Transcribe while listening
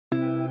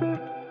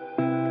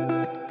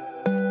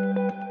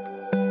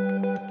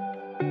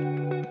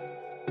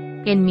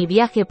En mi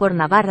viaje por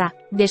Navarra,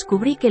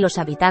 descubrí que los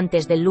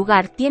habitantes del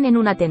lugar tienen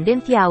una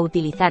tendencia a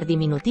utilizar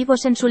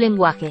diminutivos en su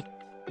lenguaje.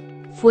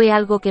 Fue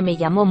algo que me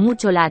llamó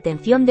mucho la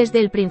atención desde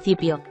el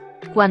principio.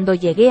 Cuando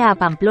llegué a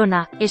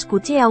Pamplona,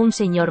 escuché a un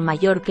señor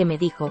mayor que me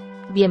dijo: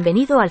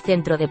 «Bienvenido al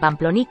centro de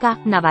Pamplonica,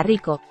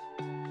 Navarrico».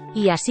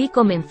 Y así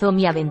comenzó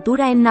mi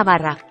aventura en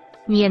Navarra.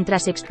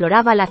 Mientras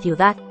exploraba la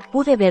ciudad,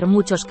 pude ver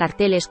muchos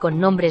carteles con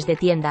nombres de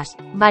tiendas,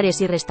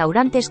 bares y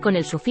restaurantes con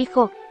el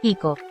sufijo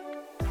 «ICO».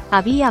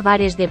 Había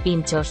bares de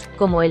pinchos,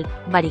 como el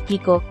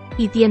Bariquico,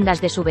 y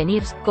tiendas de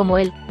souvenirs, como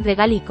el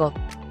Regalico.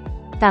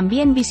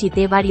 También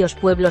visité varios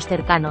pueblos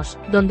cercanos,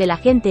 donde la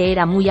gente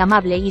era muy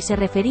amable y se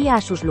refería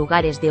a sus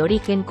lugares de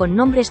origen con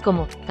nombres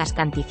como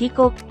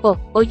Cascanticico o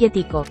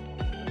Olletico.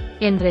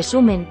 En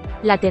resumen,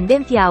 la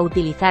tendencia a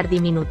utilizar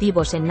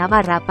diminutivos en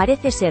Navarra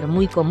parece ser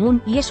muy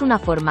común y es una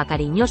forma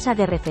cariñosa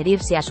de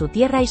referirse a su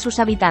tierra y sus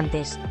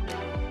habitantes.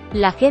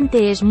 La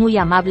gente es muy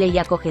amable y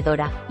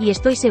acogedora, y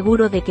estoy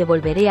seguro de que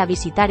volveré a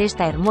visitar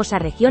esta hermosa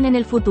región en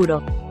el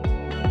futuro.